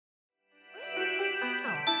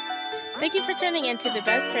Thank you for tuning in to the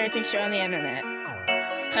best parenting show on the internet,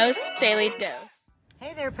 Post Daily Dose.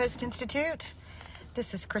 Hey there, Post Institute.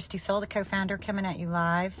 This is Christy Soul, the co-founder, coming at you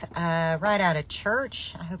live right out of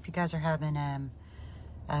church. I hope you guys are having an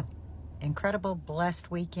incredible,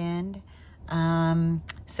 blessed weekend.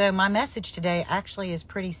 So my message today actually is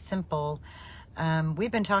pretty simple.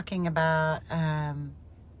 We've been talking about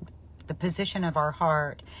the position of our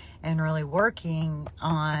heart and really working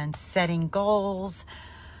on setting goals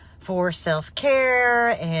for self-care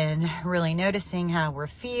and really noticing how we're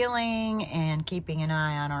feeling and keeping an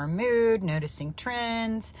eye on our mood, noticing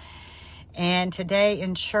trends. And today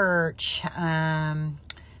in church,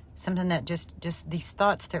 something that just these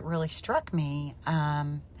thoughts that really struck me.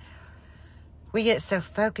 We get so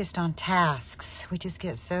focused on tasks. We just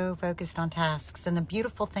get so focused on tasks. And the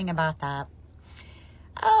beautiful thing about that,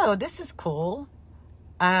 oh, this is cool.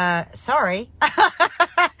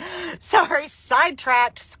 Sorry,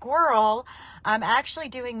 sidetracked squirrel. I'm actually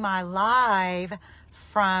doing my live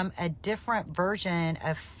from a different version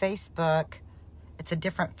of Facebook. It's a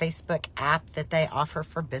different Facebook app that they offer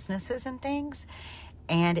for businesses and things.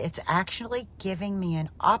 And it's actually giving me an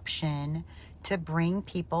option to bring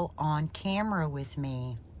people on camera with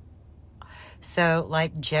me. So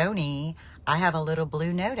like Joni, I have a little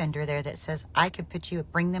blue note under there that says, I could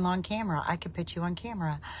bring them on camera. I could put you on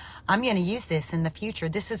camera. I'm going to use this in the future.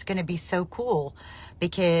 This is going to be so cool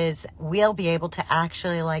because we'll be able to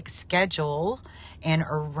actually like schedule and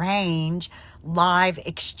arrange live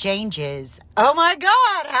exchanges. Oh my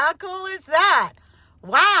God, how cool is that?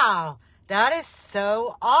 Wow, that is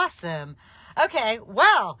so awesome. Okay,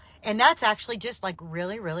 well, and that's actually just like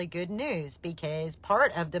really, really good news because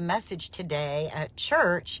part of the message today at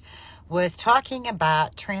church was talking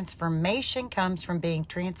about transformation comes from being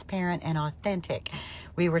transparent and authentic.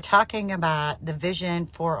 We were talking about the vision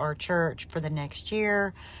for our church for the next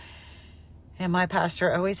year. And my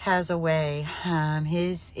pastor always has a way,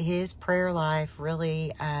 his prayer life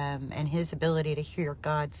really, and his ability to hear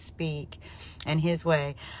God speak and his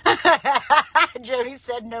way. Jody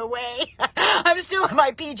said, no way. I'm still in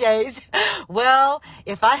my PJs. Well,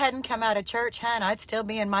 if I hadn't come out of church, hon, I'd still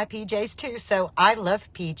be in my PJs too. So I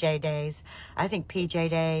love PJ days. I think PJ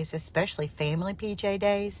days, especially family PJ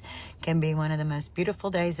days, can be one of the most beautiful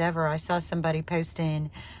days ever. I saw somebody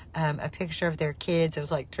posting a picture of their kids. It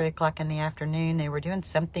was like 3 o'clock in the afternoon. They were doing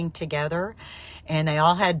something together and they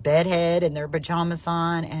all had bedhead and their pajamas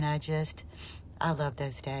on. And I love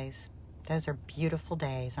those days. Those are beautiful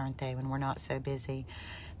days, aren't they? When we're not so busy,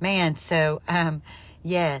 man. So,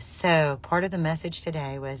 yes. So part of the message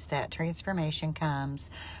today was that transformation comes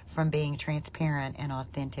from being transparent and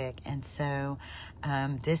authentic. And so,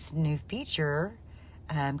 this new feature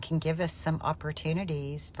can give us some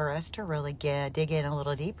opportunities for us to really dig in a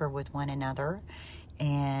little deeper with one another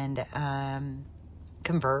and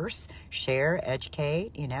converse, share,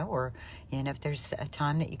 educate, or if there's a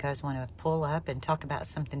time that you guys want to pull up and talk about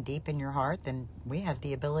something deep in your heart, then we have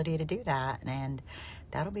the ability to do that, and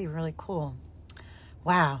that'll be really cool.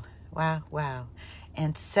 Wow.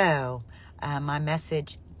 And so my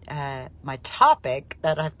message, my topic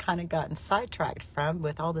that I've kind of gotten sidetracked from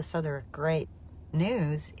with all this other great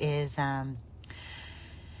news is,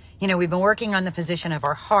 we've been working on the position of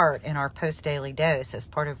our heart in our post-daily dose as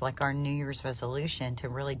part of like our New Year's resolution to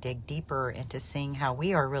really dig deeper into seeing how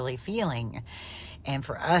we are really feeling. And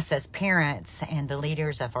for us as parents and the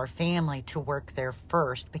leaders of our family to work there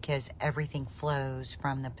first because everything flows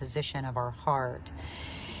from the position of our heart.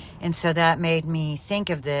 And so that made me think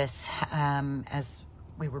of this as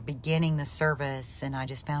we were beginning the service, and I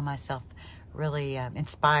just found myself really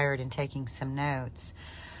inspired and taking some notes.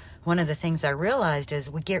 One of the things I realized is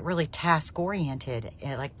we get really task-oriented.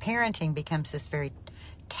 Like parenting becomes this very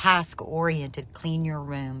task-oriented, clean your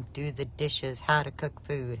room, do the dishes, how to cook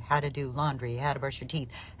food, how to do laundry, how to brush your teeth,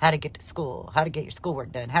 how to get to school, how to get your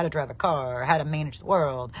schoolwork done, how to drive a car, how to manage the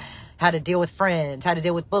world, how to deal with friends, how to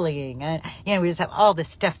deal with bullying. And, we just have all this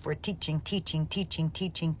stuff we're teaching.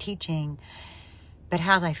 But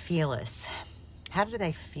how they feel us. How do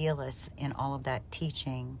they feel us in all of that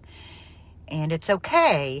teaching? And it's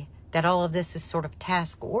okay that all of this is sort of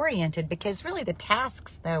task-oriented because really the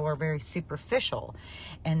tasks, though, are very superficial.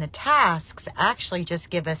 And the tasks actually just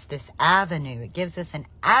give us this avenue. It gives us an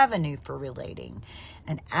avenue for relating,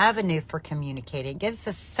 an avenue for communicating. It gives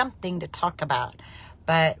us something to talk about.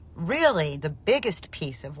 But really the biggest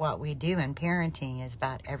piece of what we do in parenting is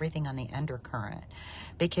about everything on the undercurrent,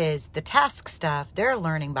 because the task stuff, they're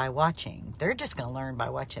learning by watching. They're just going to learn by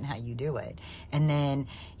watching how you do it. And then,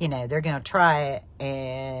 they're going to try it,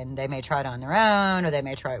 and they may try it on their own, or they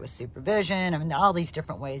may try it with supervision. I mean, all these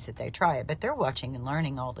different ways that they try it, but they're watching and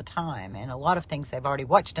learning all the time. And a lot of things they've already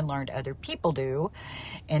watched and learned other people do.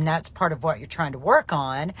 And that's part of what you're trying to work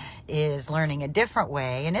on, is learning a different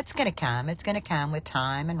way. And it's going to come. It's going to come with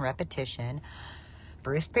time and repetition.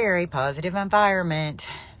 Bruce Perry, positive environment,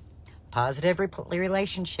 positive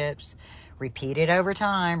relationships, repeated over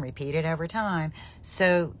time.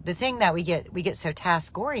 So the thing that we get so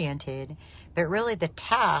task oriented, but really the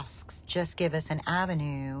tasks just give us an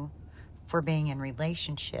avenue for being in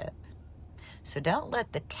relationship. So don't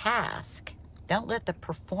let the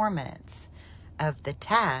performance of the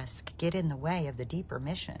task get in the way of the deeper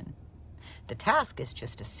mission. The task is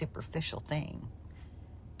just a superficial thing.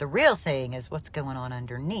 The real thing is what's going on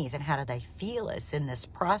underneath, and how do they feel us in this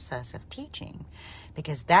process of teaching,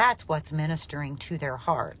 because that's what's ministering to their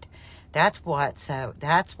heart. That's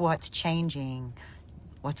what's changing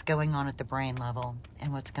what's going on at the brain level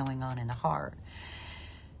and what's going on in the heart.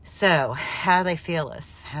 So how do they feel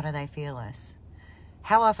us?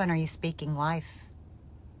 How often are you speaking life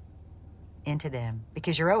into them?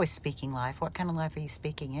 Because you're always speaking life. What kind of life are you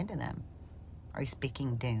speaking into them? Are you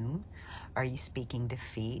speaking doom? Are you speaking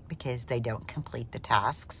defeat because they don't complete the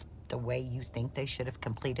tasks the way you think they should have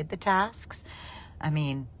completed the tasks? I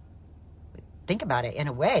mean, think about it. In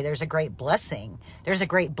a way, there's a great blessing. There's a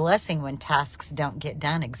great blessing when tasks don't get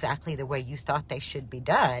done exactly the way you thought they should be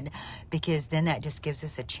done, because then that just gives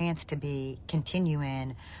us a chance to continue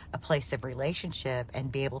in a place of relationship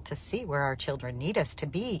and be able to see where our children need us to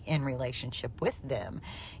be in relationship with them.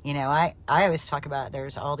 I always talk about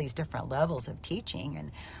there's all these different levels of teaching,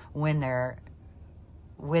 and when they're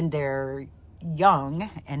young,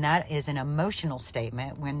 and that is an emotional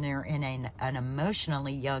statement, when they're in an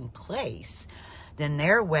emotionally young place, then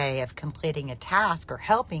their way of completing a task or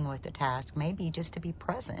helping with the task may be just to be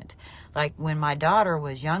present. Like when my daughter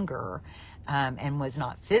was younger, and was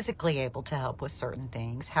not physically able to help with certain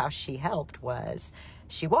things, how she helped was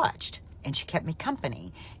she watched. And she kept me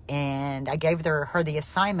company, and I gave her the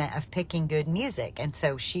assignment of picking good music, and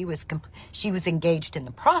so she was engaged in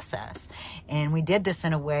the process. And we did this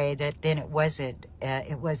in a way that then it wasn't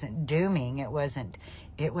dooming, it wasn't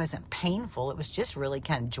painful. It was just really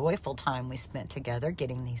kind of joyful time we spent together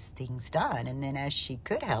getting these things done. And then as she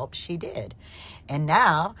could help, she did. And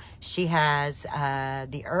now she has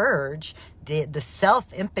the urge, the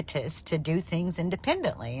self-impetus to do things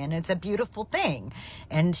independently, and it's a beautiful thing.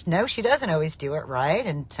 And no, she doesn't always do it right,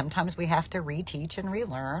 and sometimes we have to reteach and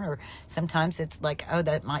relearn, or sometimes it's like, oh,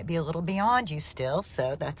 that might be a little beyond you still,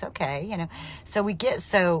 so that's okay, So we get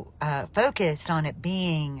so focused on it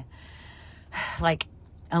being like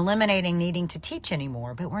eliminating needing to teach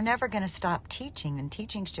anymore, but we're never going to stop teaching, and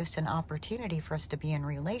teaching's just an opportunity for us to be in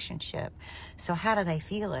relationship. So how do they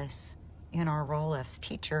feel us in our role as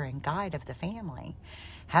teacher and guide of the family?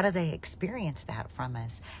 How do they experience that from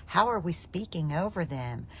us? How are we speaking over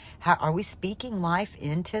them? How are we speaking life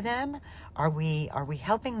into them? Are we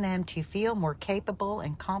helping them to feel more capable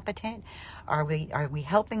and competent? Are we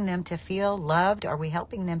helping them to feel loved? Are we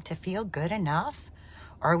helping them to feel good enough?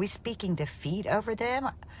 Are we speaking defeat over them?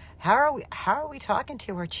 How are we talking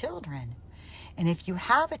to our children? And if you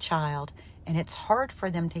have a child and it's hard for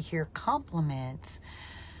them to hear compliments,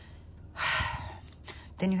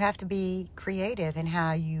 then you have to be creative in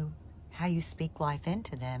how you speak life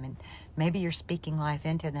into them. And maybe you're speaking life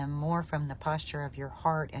into them more from the posture of your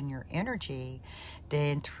heart and your energy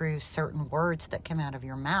than through certain words that come out of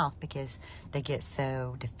your mouth, because they get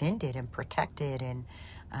so defended and protected and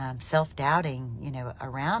self-doubting,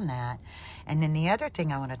 around that. And then the other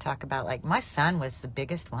thing I want to talk about, like my son was the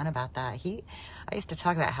biggest one about that. I used to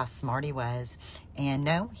talk about how smart he was, and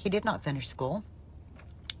no, he did not finish school.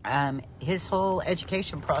 His whole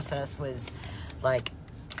education process was like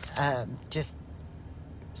just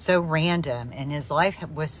so random, and his life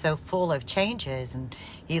was so full of changes, and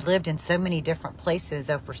he lived in so many different places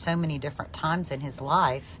over so many different times in his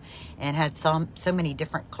life, and had so many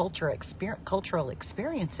different cultural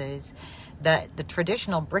experiences, that the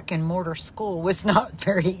traditional brick and mortar school was not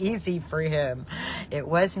very easy for him. It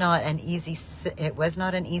was not an easy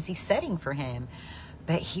setting for him.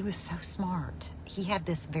 But he was so smart. He had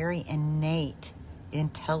this very innate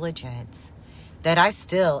intelligence that I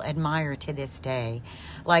still admire to this day.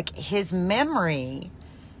 Like his memory,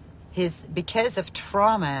 because of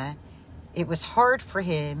trauma, it was hard for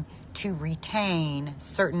him to retain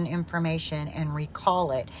certain information and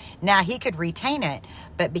recall it. Now he could retain it,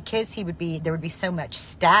 but because there would be so much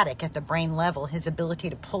static at the brain level, his ability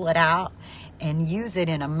to pull it out and use it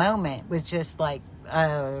in a moment was just like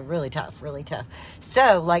really tough.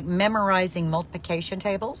 So like memorizing multiplication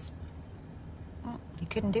tables, he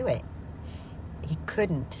couldn't do it. He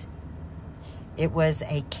couldn't. It was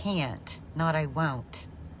a can't, not I won't.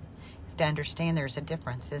 To understand there's a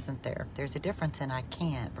difference, isn't there? There's a difference in I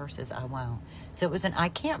can't versus I won't. So it was an I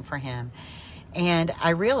can't for him. And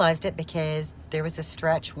I realized it because there was a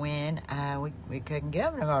stretch when we couldn't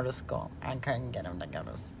get him to go to school. I couldn't get him to go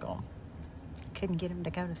to school. Couldn't get him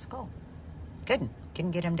to go to school. Couldn't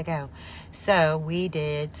get him to go. So we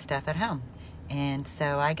did stuff at home. And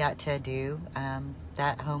so I got to do some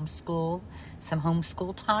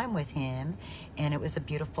homeschool time with him. And it was a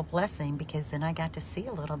beautiful blessing because then I got to see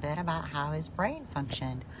a little bit about how his brain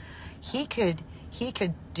functioned. He could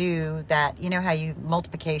do that. You know how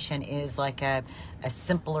multiplication is like a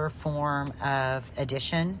simpler form of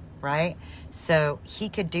addition, right? So he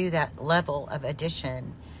could do that level of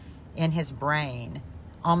addition in his brain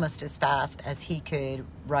almost as fast as he could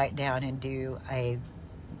write down and do a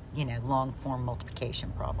long form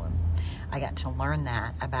multiplication problem. I got to learn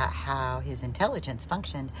that about how his intelligence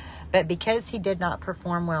functioned. But because he did not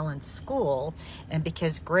perform well in school, and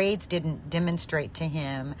because grades didn't demonstrate to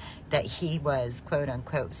him that he was quote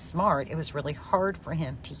unquote smart, it was really hard for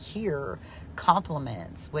him to hear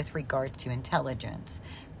compliments with regards to intelligence.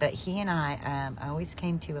 But he and I always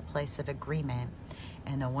came to a place of agreement,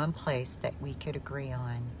 and the one place that we could agree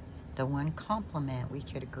on, the one compliment we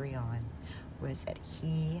could agree on, was that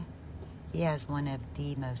he has one of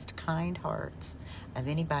the most kind hearts of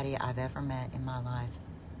anybody I've ever met in my life.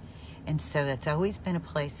 And so it's always been a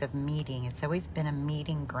place of meeting. It's always been a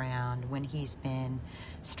meeting ground when he's been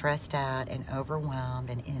stressed out and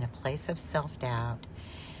overwhelmed and in a place of self-doubt,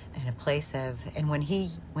 and when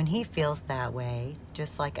he feels that way,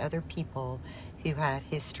 just like other people who have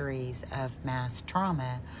histories of mass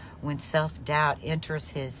trauma, when self-doubt enters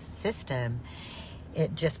his system,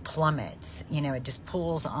 it just plummets. It just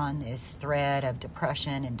pulls on this thread of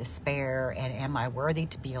depression and despair. And am I worthy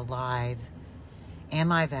to be alive? Am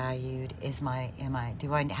I valued?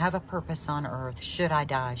 Do I have a purpose on earth? Should I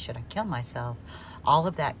die? Should I kill myself? All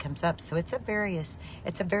of that comes up. So it's a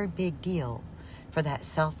very big deal for that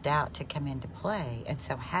self-doubt to come into play. And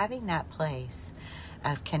so having that place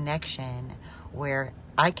of connection where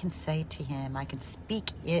I can say to him, I can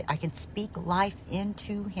speak life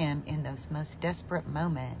into him in those most desperate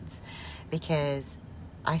moments, because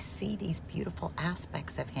I see these beautiful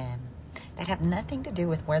aspects of him that have nothing to do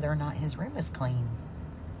with whether or not his room is clean.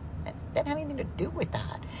 It doesn't have anything to do with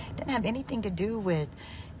that. It doesn't have anything to do with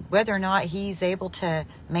whether or not he's able to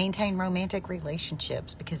maintain romantic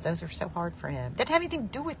relationships, because those are so hard for him. It doesn't have anything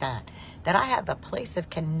to do with that. That I have a place of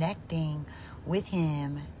connecting with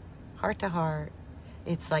him, heart to heart.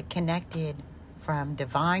 It's like connected from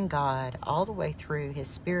divine God all the way through his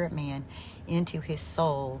spirit man into his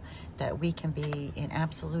soul, that we can be in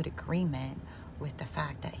absolute agreement with the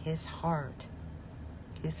fact that his heart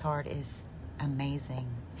is amazing.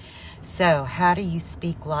 So how do you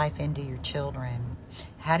speak life into your children?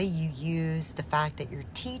 How do you use the fact that you're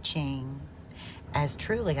teaching as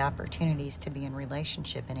truly opportunities to be in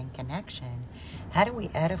relationship and in connection? How do we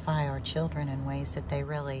edify our children in ways that they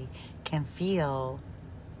really can feel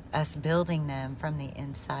us building them from the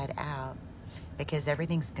inside out? Because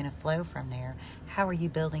everything's going to flow from there. How are you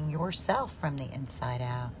building yourself from the inside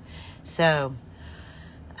out? So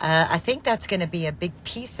I think that's going to be a big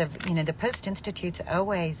piece of, the Post Institute's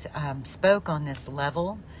always spoke on this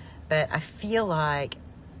level, but I feel like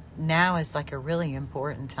now is like a really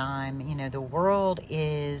important time. The world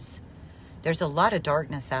there's a lot of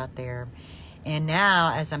darkness out there. And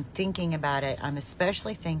now, as I'm thinking about it, I'm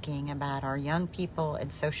especially thinking about our young people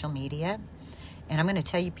and social media. And I'm going to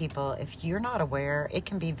tell you, people, if you're not aware, it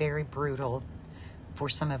can be very brutal for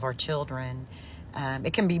some of our children.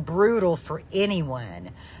 It can be brutal for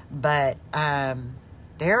anyone. But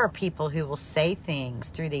there are people who will say things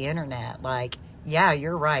through the internet like, yeah,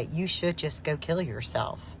 you're right, you should just go kill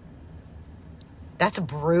yourself. That's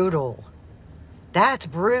brutal. That's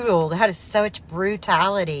brutal. That is such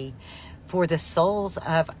brutality for the souls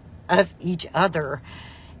of each other.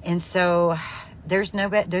 And so there's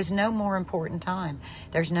no more important time.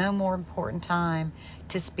 There's no more important time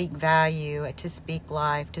to speak value, to speak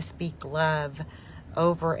life, to speak love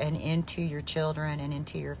over and into your children and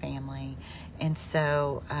into your family. And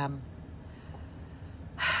so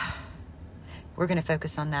we're going to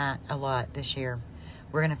focus on that a lot this year.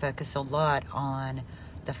 We're going to focus a lot on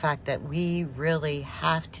the fact that we really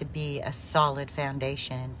have to be a solid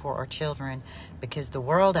foundation for our children, because the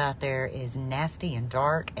world out there is nasty and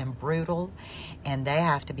dark and brutal, and they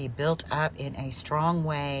have to be built up in a strong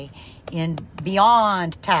way in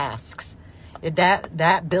beyond tasks.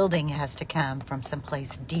 That building has to come from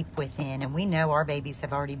someplace deep within, and we know our babies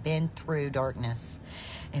have already been through darkness.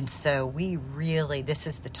 And so this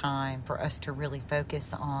is the time for us to really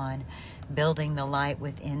focus on building the light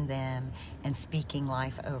within them and speaking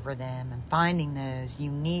life over them and finding those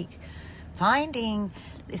unique,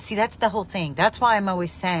 see, that's the whole thing. That's why I'm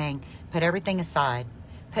always saying, put everything aside.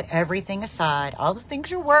 Put everything aside. All the things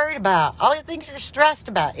you're worried about, all the things you're stressed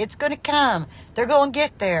about, it's going to come. They're going to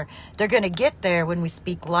get there. They're going to get there when we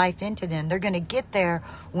speak life into them. They're going to get there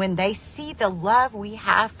when they see the love we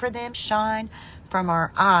have for them shine from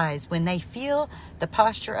our eyes, when they feel the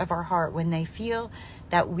posture of our heart, when they feel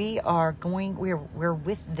that we're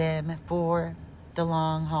with them for the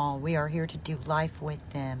long haul. We are here to do life with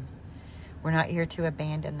them. We're not here to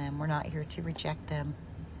abandon them. We're not here to reject them.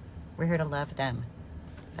 We're here to love them.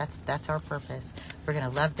 That's our purpose. We're going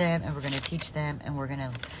to love them, and we're going to teach them, and we're going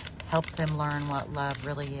to help them learn what love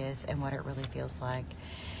really is and what it really feels like.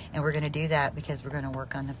 And we're going to do that because we're going to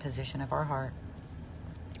work on the position of our heart.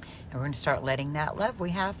 And we're going to start letting that love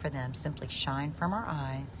we have for them simply shine from our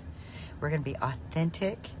eyes. We're going to be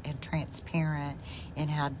authentic and transparent in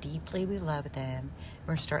how deeply we love them.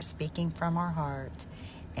 We're going to start speaking from our heart,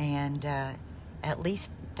 and at least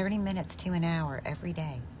 30 minutes to an hour every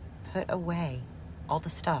day. Put away all the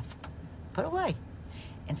stuff. Put away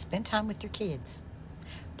and spend time with your kids.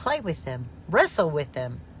 Play with them. Wrestle with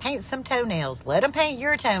them. Paint some toenails. Let them paint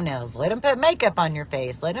your toenails. Let them put makeup on your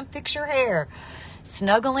face. Let them fix your hair.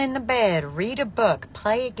 Snuggle in the bed. Read a book.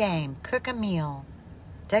 Play a game. Cook a meal.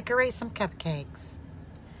 Decorate some cupcakes.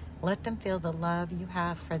 Let them feel the love you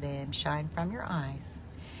have for them shine from your eyes.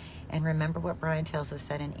 And remember what Brian tells us,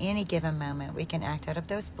 that in any given moment we can act out of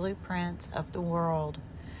those blueprints of the world.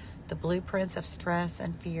 The blueprints of stress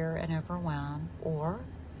and fear and overwhelm, or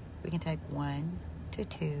we can take 1 to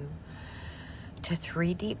 2 to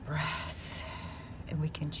 3 deep breaths, and we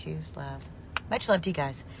can choose love. Much love to you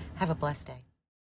guys. Have a blessed day.